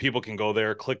 so people can go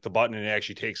there, click the button, and it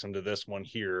actually takes them to this one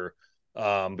here,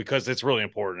 because it's really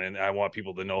important. And I want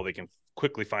people to know they can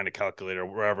quickly find a calculator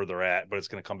wherever they're at, but it's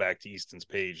going to come back to EASTON's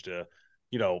page to,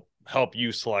 help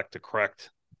you select the correct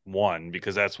one,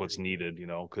 because that's what's needed,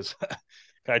 because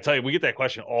I tell you, we get that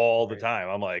question all the time.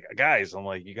 I'm like, guys,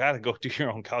 you got to go do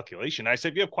your own calculation. I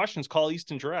said, if you have questions, call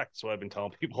EASTON direct. So I've been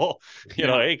telling people,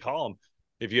 hey, call them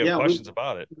if you have questions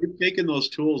about it. We've taken those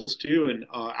tools too, and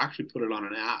actually put it on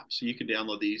an app, so you can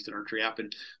download the EASTON Archery app,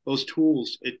 and those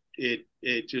tools,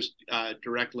 it just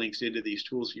direct links into these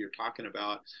tools that you're talking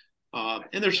about.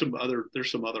 And there's some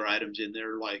other items in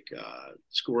there, like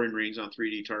scoring rings on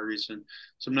 3D targets, and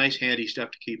some nice handy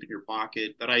stuff to keep in your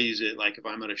pocket. But I use it like if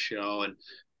I'm at a show and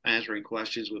answering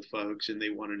questions with folks, and they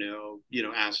want to know,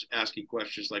 asking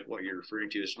questions like what you're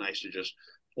referring to. It's nice to just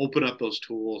open up those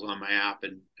tools on my app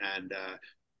and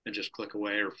just click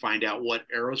away, or find out what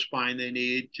arrow spine they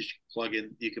need. Just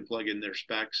you can plug in their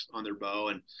specs on their bow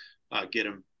and get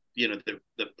them, the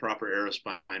proper arrow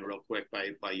spine real quick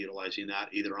by utilizing that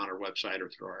either on our website or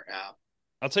through our app.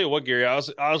 I'll tell you what, Gary, I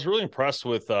was really impressed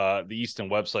with the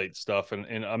EASTON website stuff, and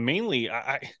mainly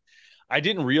I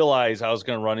didn't realize I was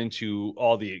going to run into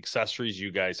all the accessories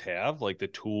you guys have, like the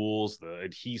tools, the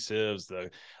adhesives,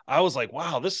 I was like,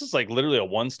 wow, this is like literally a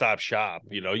one-stop shop.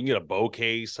 You can get a bow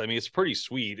case. I mean, it's pretty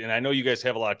sweet. And I know you guys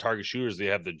have a lot of target shooters.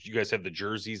 You guys have the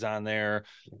jerseys on there,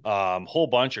 whole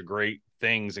bunch of great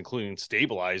things, including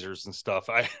stabilizers and stuff.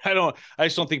 I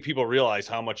just don't think people realize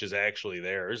how much is actually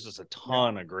there. There's just a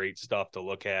ton of great stuff to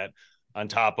look at, on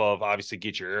top of obviously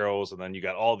get your arrows. And then you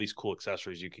got all these cool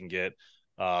accessories you can get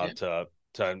to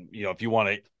if you want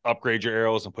to upgrade your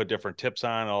arrows and put different tips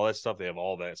on, all that stuff. They have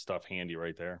all that stuff handy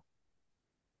right there.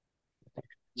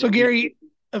 So Gary,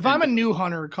 if I'm a new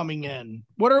hunter coming in,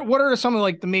 what are some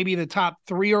of maybe the top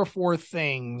 3 or 4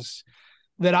 things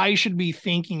that I should be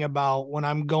thinking about when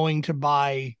I'm going to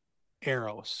buy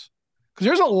arrows? Because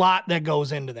there's a lot that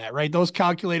goes into that, right? Those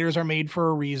calculators are made for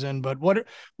a reason, but what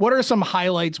are some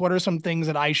highlights? What are some things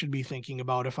that I should be thinking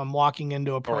about if I'm walking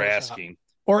into a pro shop?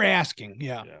 Asking.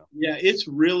 Yeah. It's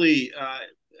really,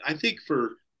 I think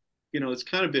it's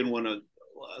kind of been one of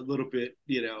a little bit,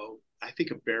 I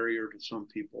think, a barrier to some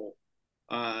people,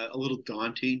 a little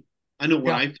daunting. I know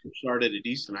when I first started at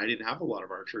Easton, I didn't have a lot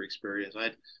of archery experience.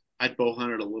 I'd bow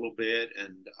hunted a little bit,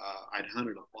 and I'd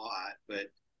hunted a lot,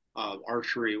 but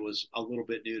archery was a little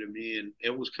bit new to me, and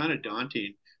it was kind of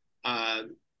daunting.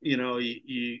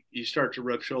 You start to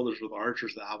rub shoulders with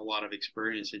archers that have a lot of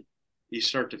experience, and you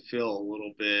start to feel a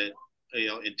little bit,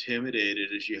 intimidated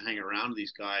as you hang around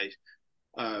these guys.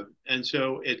 And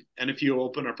if you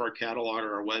open up our catalog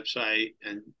or our website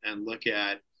and look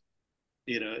at,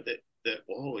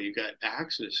 oh, you got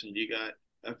Axis, and you got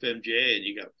FMJ, and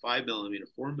you got 5mm,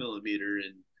 4mm,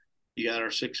 and you got our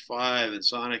 6.5 and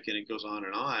Sonic, and it goes on.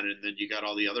 And then you got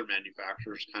all the other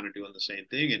manufacturers kind of doing the same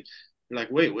thing. And you're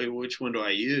like, wait, which one do I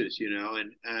use?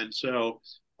 So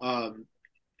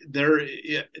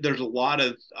there's a lot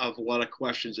of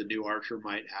questions a new archer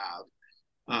might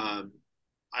have.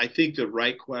 I think the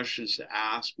right questions to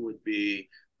ask would be,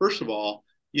 first of all,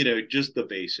 just the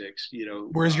basics.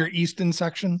 Where's your Easton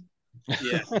section?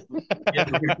 Yeah,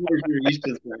 where's your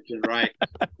Easton section, right?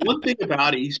 One thing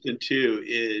about Easton too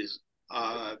is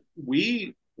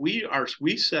we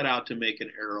set out to make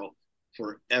an arrow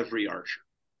for every archer.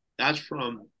 That's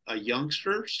from a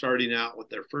youngster starting out with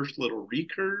their first little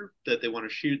recurve that they want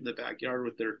to shoot in the backyard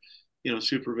with their,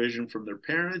 supervision from their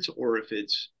parents, or if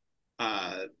it's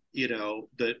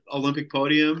the Olympic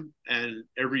podium and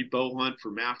every bow hunt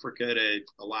from Africa to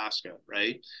Alaska,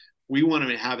 right? We want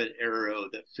to have an arrow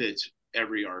that fits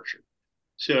every archer.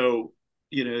 So,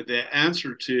 the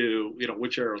answer to,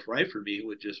 which arrow is right for me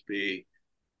would just be,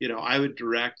 I would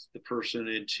direct the person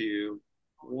into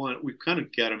one. We've kind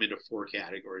of got them into 4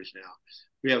 categories now.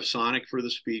 We have Sonic for the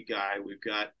speed guy. We've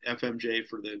got FMJ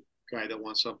for the guy that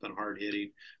wants something hard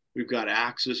hitting. We've got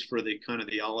Axis for the kind of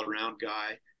the all around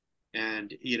guy.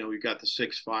 And, we've got the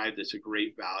 6.5 that's a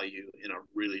great value in a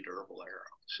really durable arrow.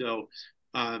 So,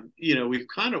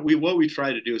 what we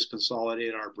try to do is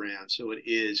consolidate our brand so it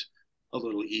is a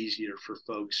little easier for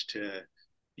folks to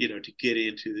get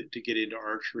into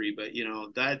archery. But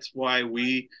that's why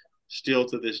we still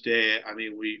to this day, I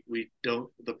mean, we don't,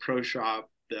 the pro shop,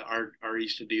 our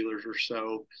Easton dealers are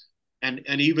so, and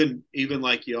even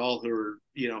like y'all who are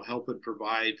helping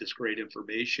provide this great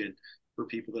information for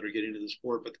people that are getting into the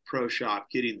sport, but the pro shop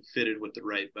getting fitted with the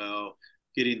right bow,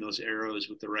 getting those arrows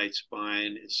with the right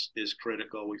spine is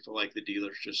critical. We feel like the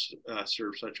dealers just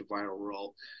serve such a vital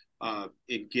role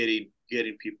in getting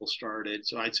people started.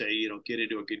 So I'd say, get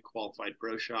into a good qualified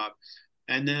pro shop.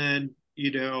 And then,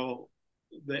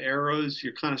 the arrows,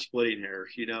 you're kind of splitting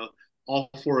hairs, all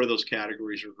 4 of those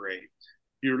categories are great.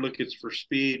 If you're looking for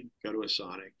speed, go to a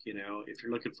Sonic. If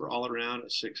you're looking for all around, a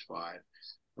 6.5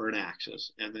 or an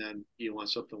Axis. And then you want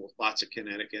something with lots of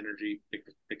kinetic energy, pick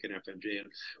an FMJ.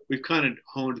 And we've kind of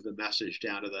honed the message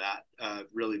down to that,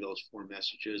 really those 4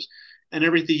 messages. And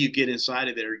everything you get inside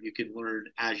of there, you can learn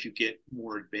as you get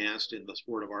more advanced in the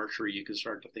sport of archery. You can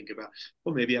start to think about,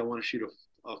 well, maybe I want to shoot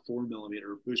a 4mm,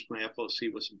 boost my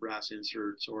FOC with some brass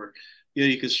inserts, or,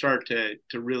 you can start to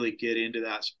really get into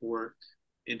that sport,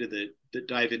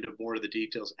 dive into more of the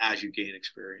details as you gain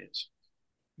experience.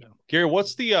 Gary,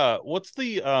 what's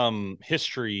the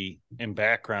history and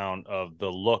background of the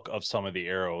look of some of the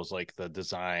arrows, like the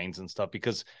designs and stuff?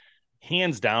 Because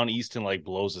hands down, Easton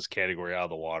blows this category out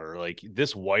of the water. Like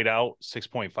this whiteout,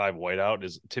 6.5 whiteout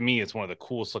is, to me, it's one of the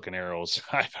coolest looking arrows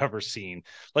I've ever seen.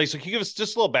 So can you give us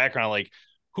just a little background,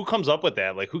 who comes up with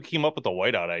that? Who came up with the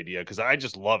whiteout idea? Because I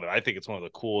just love it. I think it's one of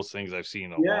the coolest things I've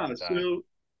seen in a long time. So,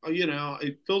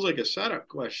 it feels like a setup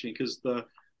question because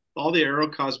all the arrow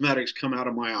cosmetics come out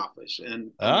of my office,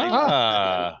 and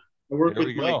I work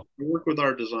with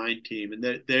our design team, and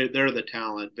they're the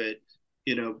talent. But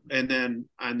and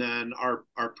then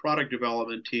our product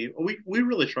development team, we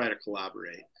really try to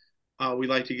collaborate. We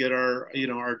like to get our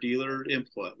dealer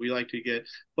input. We like to get,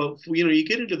 but you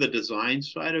get into the design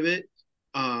side of it.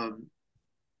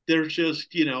 There's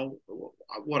just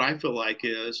what I feel like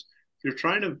is you're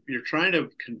trying to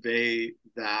convey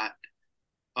that.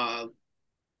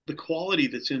 The quality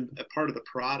that's in a part of the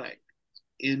product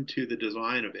into the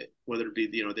design of it, whether it be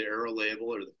the arrow label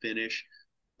or the finish.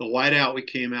 The whiteout we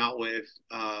came out with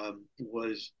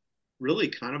was really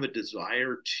kind of a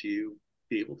desire to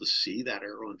be able to see that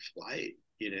arrow in flight,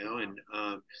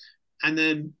 and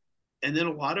then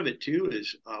a lot of it too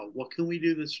is what can we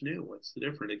do that's new? What's the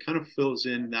different? It kind of fills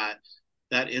in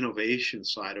that innovation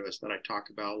side of us that I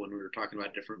talked about when we were talking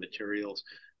about different materials.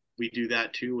 We do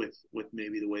that too with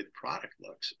maybe the way the product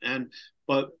looks.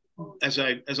 But as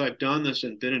I've done this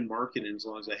and been in marketing as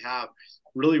long as I have,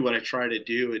 really what I try to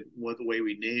do and what the way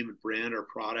we name and brand our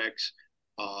products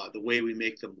the way we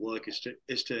make them look is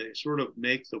to sort of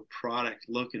make the product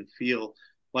look and feel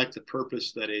like the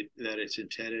purpose that it's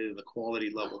intended and the quality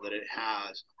level that it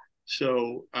has.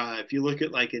 So if you look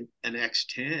at like an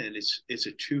X10, it's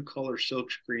a 2-color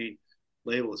silkscreen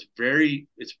label. It's very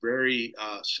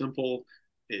simple.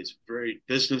 It's very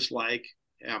business-like.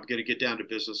 I'm going to get down to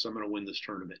business. I'm going to win this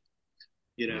tournament,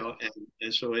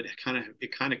 and so it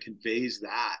kind of conveys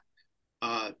that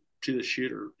to the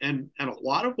shooter. And a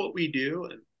lot of what we do,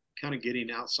 and kind of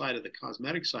getting outside of the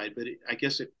cosmetic side, but I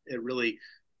guess it really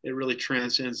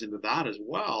transcends into that as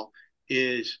well,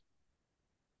 is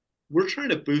we're trying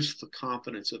to boost the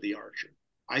confidence of the archer.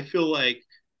 I feel like,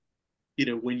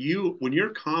 when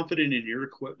you're confident in your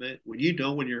equipment, when you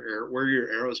know where your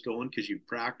arrow's going because you've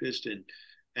practiced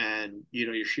and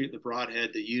you're shooting the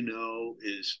broadhead that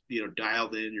is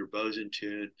dialed in, your bow's in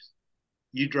tune,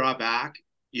 you draw back,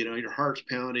 your heart's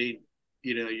pounding,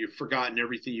 you've forgotten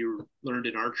everything you learned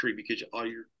in archery because all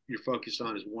you're focused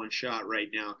on is one shot right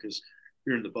now because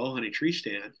you're in the bow hunting tree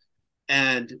stand.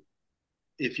 And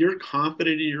if you're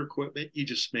confident in your equipment, you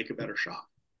just make a better shot.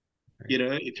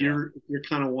 If you're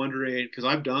kind of wondering, because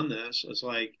I've done this, it's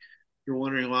like you're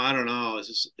wondering, well, I don't know,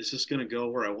 is this going to go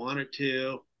where I want it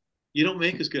to? You don't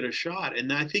make as good a shot.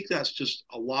 And I think that's just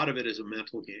a lot of it is a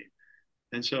mental game.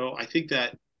 And so I think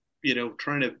that,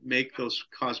 trying to make those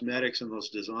cosmetics and those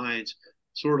designs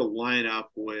sort of line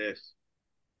up with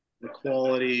the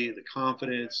quality, the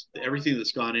confidence, everything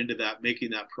that's gone into that,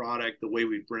 making that product, the way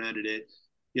we branded it,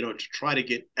 to try to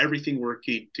get everything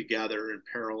working together in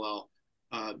parallel,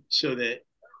 so that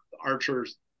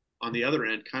archers on the other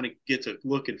end kind of gets a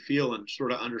look and feel and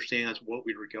sort of understands what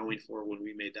we were going for when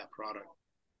we made that product.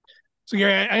 So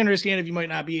Gary, I understand if you might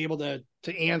not be able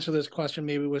to answer this question,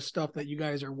 maybe with stuff that you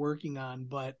guys are working on,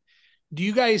 but do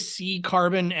you guys see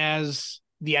carbon as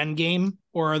the end game,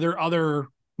 or are there other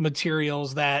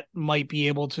materials that might be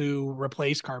able to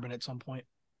replace carbon at some point?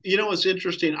 It's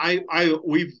interesting.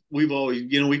 We've always,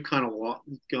 we've kind of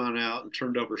gone out and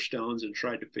turned over stones and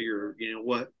tried to figure,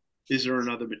 what is there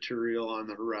another material on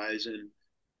the horizon?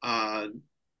 And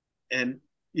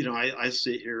I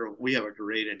sit here. We have a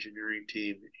great engineering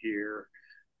team here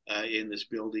in this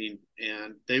building,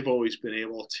 and they've always been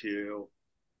able to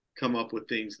come up with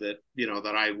things that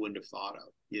that I wouldn't have thought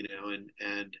of.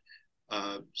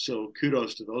 So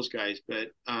kudos to those guys.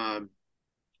 But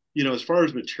as far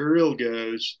as material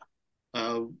goes,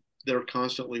 they're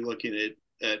constantly looking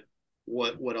at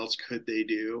what else could they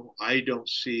do. I don't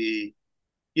see,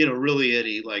 really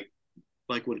any like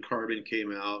when carbon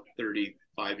came out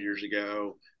 35 years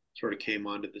ago, sort of came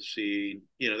onto the scene.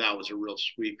 That was a real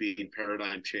sweeping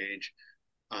paradigm change.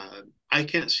 I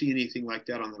can't see anything like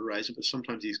that on the horizon, but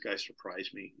sometimes these guys surprise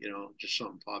me. Just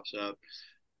something pops up.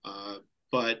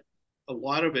 But a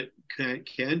lot of it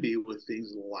can be with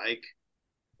things like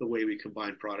the way we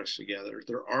combine products together.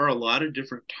 There are a lot of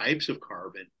different types of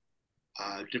carbon,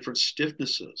 different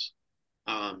stiffnesses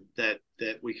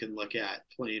that we can look at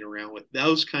playing around with.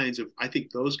 I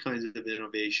think those kinds of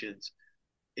innovations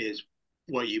is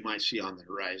what you might see on the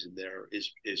horizon. There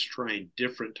is trying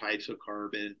different types of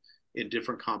carbon in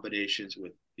different combinations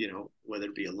with, whether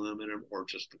it be aluminum or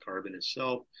just the carbon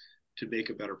itself, to make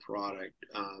a better product.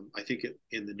 I think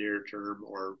in the near term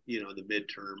or, the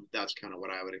midterm, that's kind of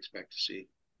what I would expect to see.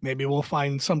 Maybe we'll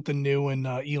find something new when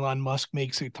Elon Musk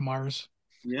makes it to Mars.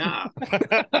 Yeah.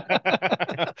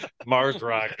 Mars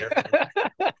rocket.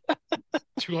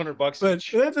 $200. But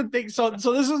that's the thing. So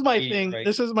this is my thing. Right?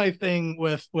 This is my thing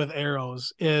with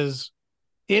arrows is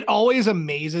it always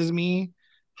amazes me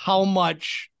how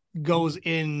much goes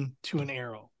into an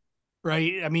arrow.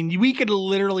 Right. I mean, we could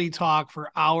literally talk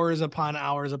for hours upon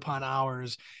hours upon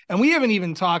hours. And we haven't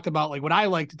even talked about like what I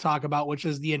like to talk about, which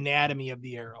is the anatomy of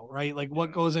the arrow, right? Like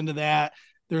what goes into that.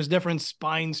 There's different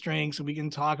spine strengths, and we can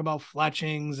talk about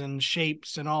fletchings and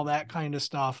shapes and all that kind of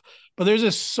stuff. But there's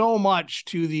just so much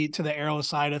to the arrow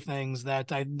side of things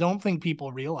that I don't think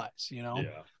people realize, Yeah.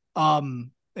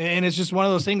 And it's just one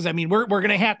of those things. I mean, we're going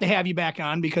to have you back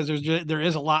on because there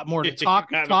is a lot more to talk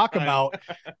about,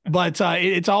 but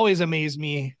it's always amazed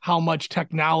me how much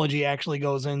technology actually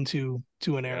goes into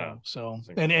an arrow. So,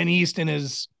 and EASTON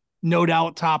is no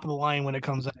doubt top of the line when it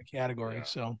comes to that category. Yeah.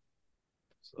 So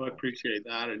I appreciate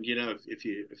that. And, if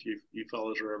you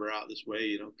fellows are ever out this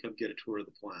way, come get a tour of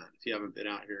the plant. If you haven't been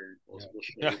out here, we'll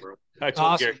show you where. I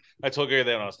told Gary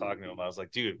that when I was talking to him, I was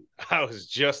like, dude, I was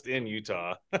just in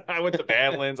Utah. I went to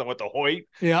Badlands. I went to Hoyt.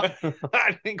 Yeah.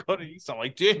 I didn't go to Easton. I'm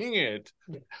like, dang it.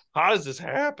 How does this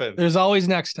happen? There's always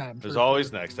next time. There's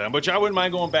always next time, which I wouldn't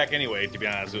mind going back anyway, to be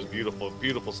honest. It was beautiful,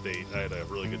 beautiful state. I had a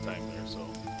really good time there.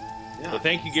 So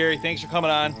thank you, Gary. Thanks for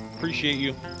coming on. Appreciate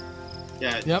you.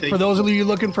 Yeah. Yep. For those of you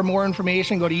looking for more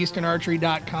information, go to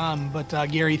EASTONarchery.com. But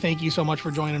Gary, thank you so much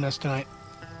for joining us tonight.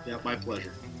 Yeah, my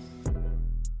pleasure.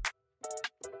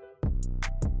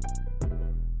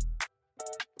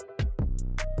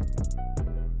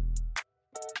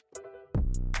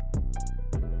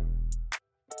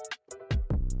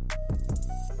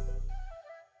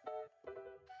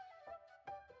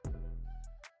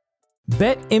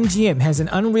 BetMGM has an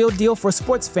unreal deal for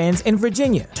sports fans in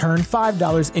Virginia. Turn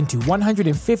 $5 into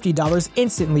 $150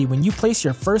 instantly when you place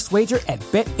your first wager at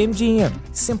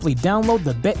BetMGM. Simply download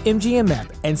the BetMGM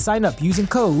app and sign up using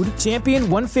code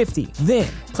Champion150. Then,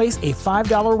 place a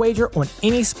 $5 wager on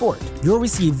any sport. You'll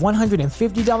receive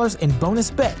 $150 in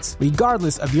bonus bets,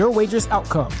 regardless of your wager's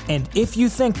outcome. And if you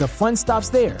think the fun stops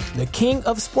there, the King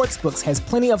of Sportsbooks has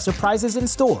plenty of surprises in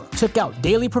store. Check out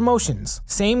daily promotions,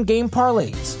 same-game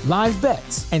parlays, live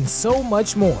bets, and so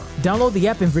much more. Download the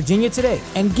app in Virginia today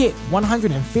and get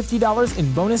 $150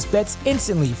 in bonus bets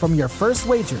instantly from your first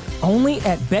wager. Only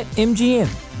at BetMGM.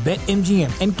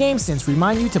 BetMGM and GameSense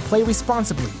remind you to play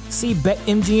responsibly. See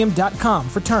BetMGM.com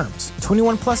for terms.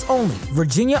 21 plus only.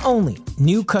 Virginia only.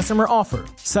 New customer offer.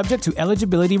 Subject to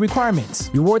eligibility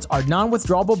requirements. Rewards are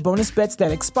non-withdrawable bonus bets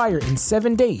that expire in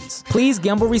 7 days. Please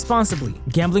gamble responsibly.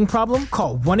 Gambling problem?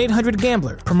 Call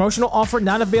 1-800-GAMBLER. Promotional offer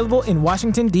not available in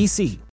Washington, D.C.